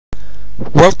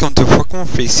Welcome to Pokemon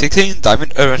 316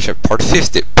 Diamond Adventure Part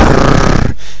 50.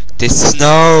 Brrr, the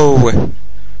snow!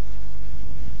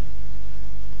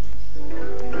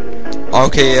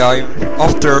 Okay,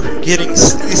 after getting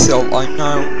Sneasel, I'm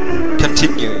now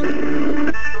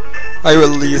continuing. I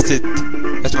will use it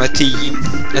as my team,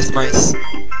 as my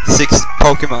 6th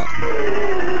Pokemon.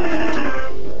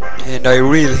 And I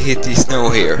really hit the snow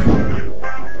here.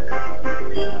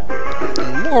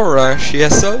 Laura, she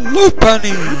has a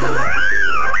Lopunny!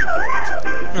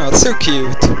 Oh, it's so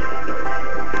cute.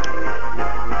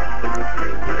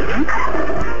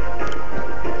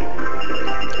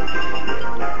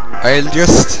 I'll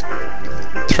just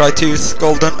try to use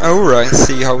Golden Aura and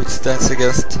see how it stands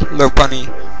against Lopunny.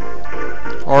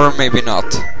 Or maybe not.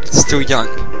 It's too young.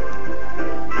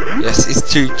 Yes, it's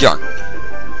too young.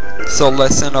 So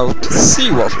let's send out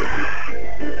Seawater.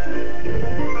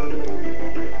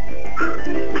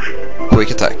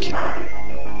 Quick attack.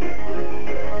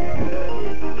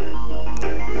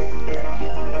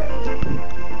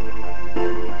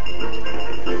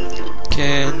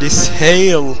 Can this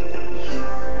hail?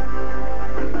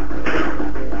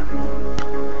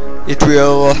 It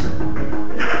will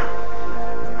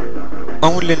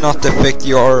only not affect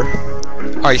your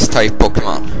ice type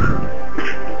Pokemon.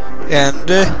 And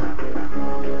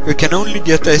you can only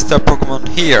get ice type Pokemon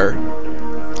here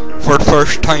for the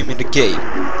first time in the game.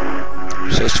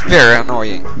 So it's very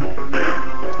annoying.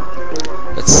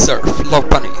 Let's surf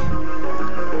Lopunny.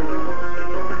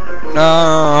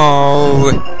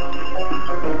 No!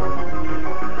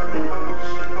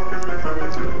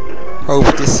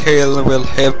 Hope this hail will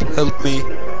help me.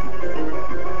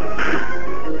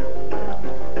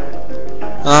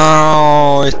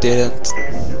 Oh, it didn't.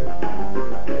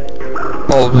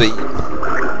 Ball beam.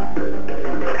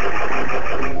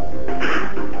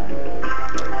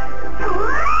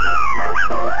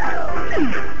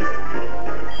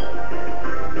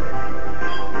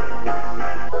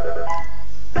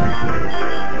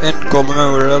 And Golden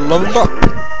Aura leveled up.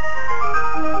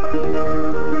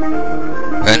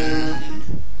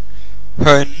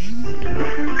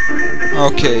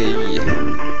 Okay.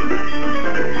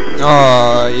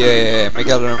 Oh yeah,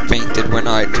 Megalodon fainted when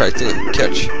I tried to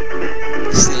catch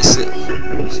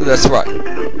Sneasel, so that's why.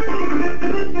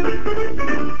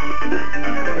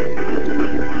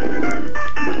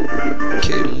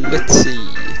 Okay, let's see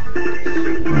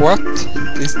what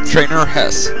this trainer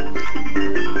has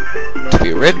to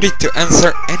be ready to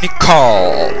answer any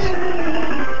call.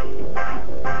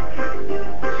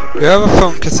 You have a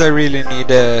phone cause I really need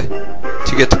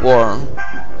to get warm.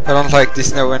 I don't like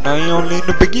this now and I'm only in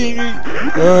the beginning.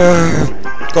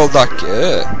 Golduck.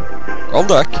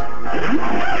 Golduck.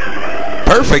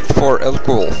 Perfect for Elk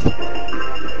Wolf.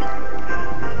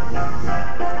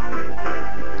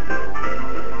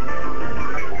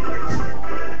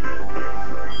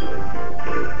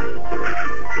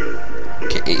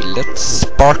 Okay, let's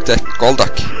spark that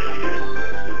Golduck.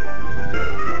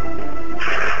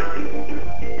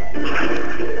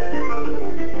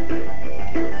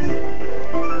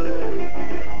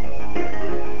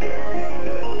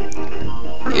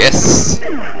 Yes!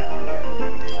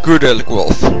 Good Elk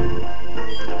Wolf.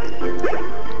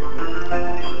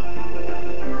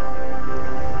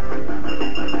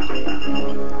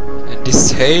 And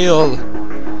this hail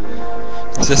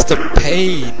is just a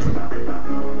pain.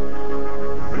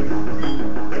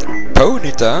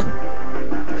 Ponyta?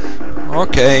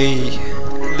 Okay,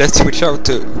 let's switch out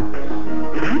to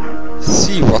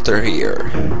Seawater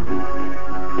here.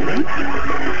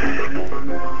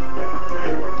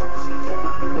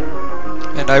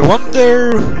 And I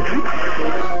wonder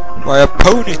why a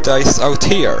Ponyta is out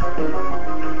here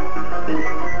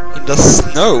in the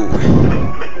snow.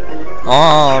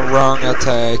 Ah, wrong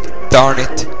attack. Darn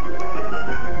it.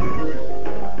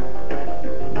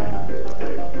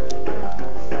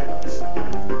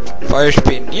 Fire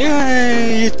spin.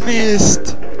 Yay! It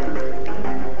missed.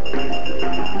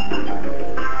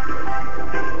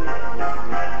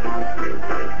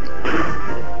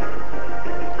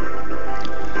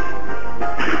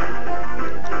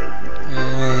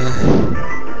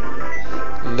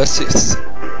 Let's use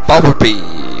Bubble Beam.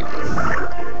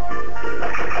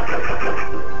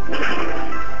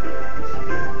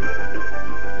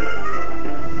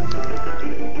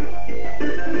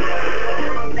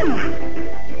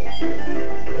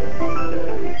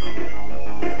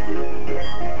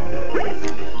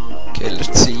 Okay,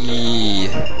 let's see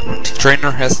what the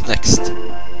trainer has next.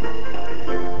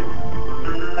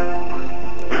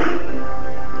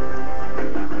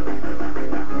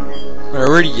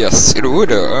 Yes, it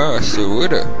would.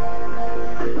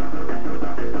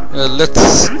 Let's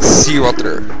see what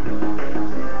there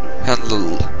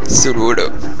handle Surudo.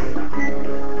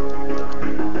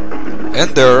 And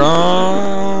there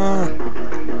are...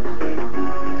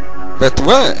 But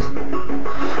what?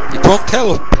 It won't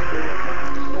help.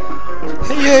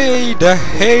 Hey, the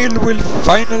hail will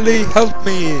finally help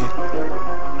me.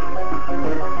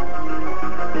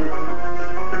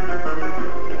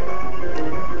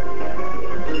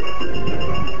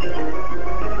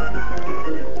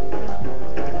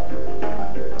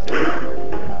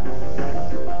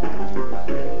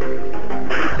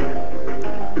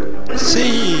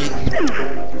 See,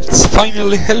 it's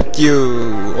finally helped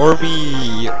you, or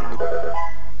me,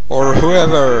 or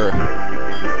whoever.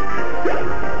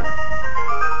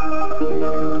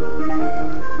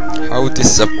 How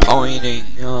disappointing.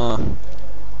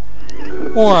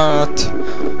 What?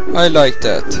 I like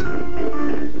that.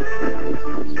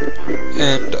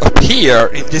 And up here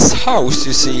in this house,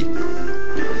 you see,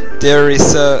 there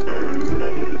is a...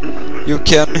 You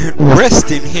can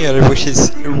rest in here, which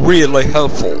is really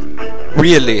helpful.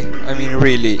 Really, I mean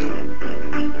really.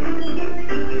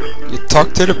 You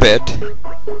talk to the bed,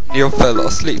 you fell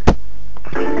asleep.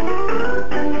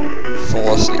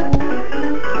 Fall asleep.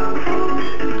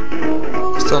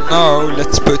 So now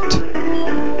let's put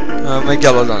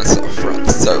Megalodons up front,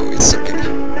 so it's okay.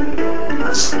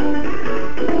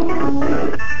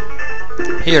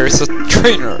 Here is a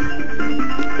trainer.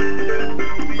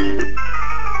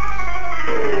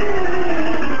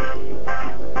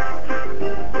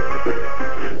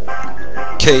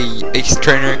 Okay,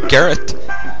 ex-trainer Garrett.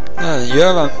 You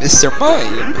have a Mr.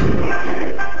 Mime.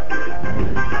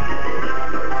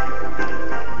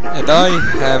 And I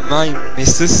have my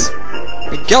Mrs.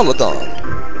 Megalodon,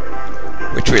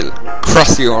 which will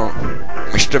crush your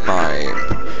Mr. Mime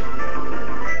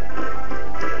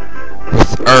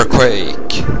with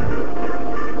earthquake.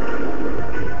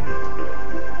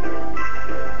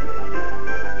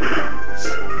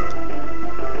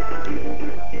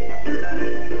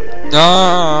 No,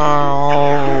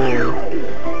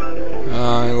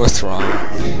 I was wrong.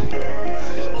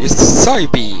 It's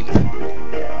Psybeam.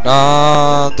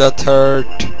 Ah, that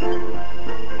hurt.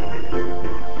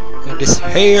 And this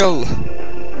hail.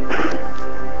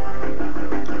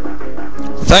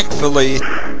 Thankfully,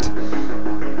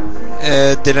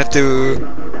 it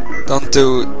don't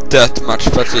do that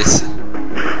much, but it's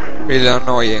really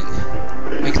annoying.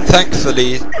 And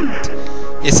thankfully, it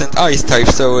isn't ice type,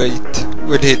 so it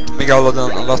would hit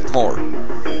Megalodon a lot more.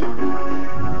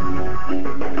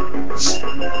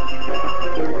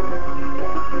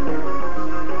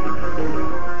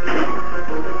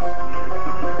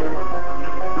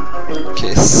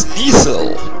 Okay,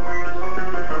 Sneasel.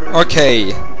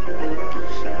 Okay.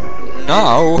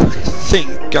 Now, I think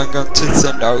I'm going to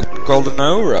send out Golden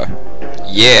Aura.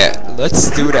 Yeah, let's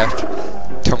do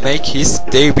that. To make his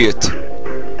debut.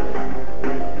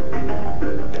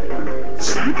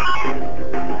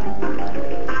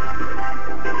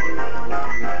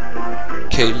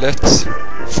 Okay, let's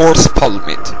force palm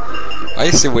it.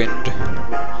 Icy wind.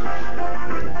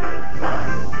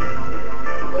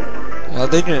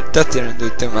 That didn't do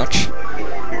too much.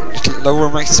 It'll lower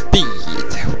my speed,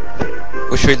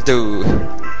 which will do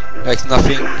like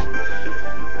nothing.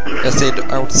 As it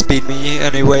outspeed me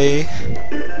anyway.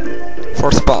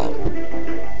 Force palm.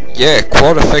 Yeah,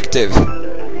 quad effective.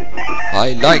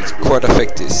 I like quad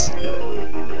effectives.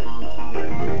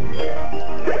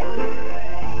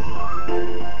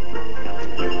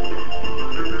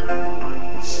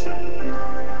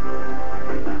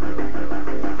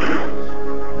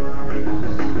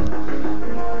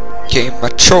 Game a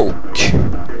choke.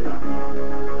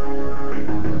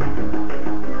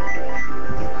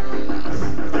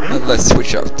 And let's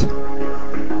switch out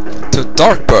to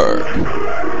Darkbird.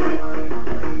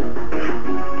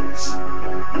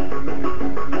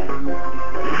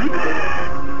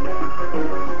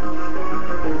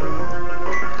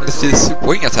 This is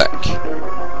wing attack.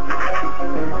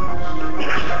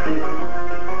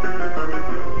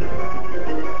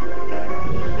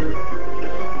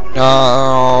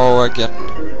 No, again.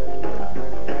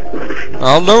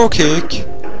 A low kick.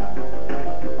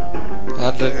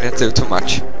 I didn't do too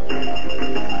much.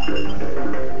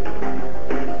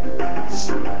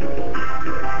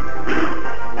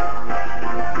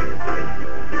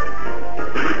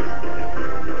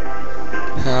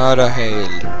 Ah, the hail.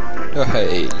 The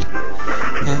hail.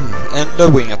 And the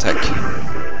wing attack.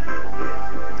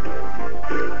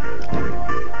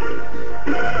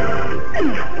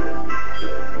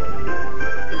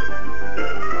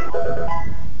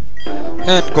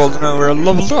 And Golden Aura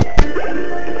leveled up.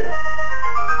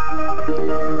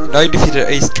 And I defeated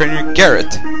Ace Trainer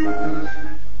Garrett.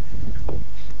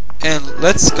 And and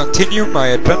let's continue my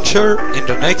adventure in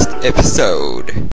the next episode.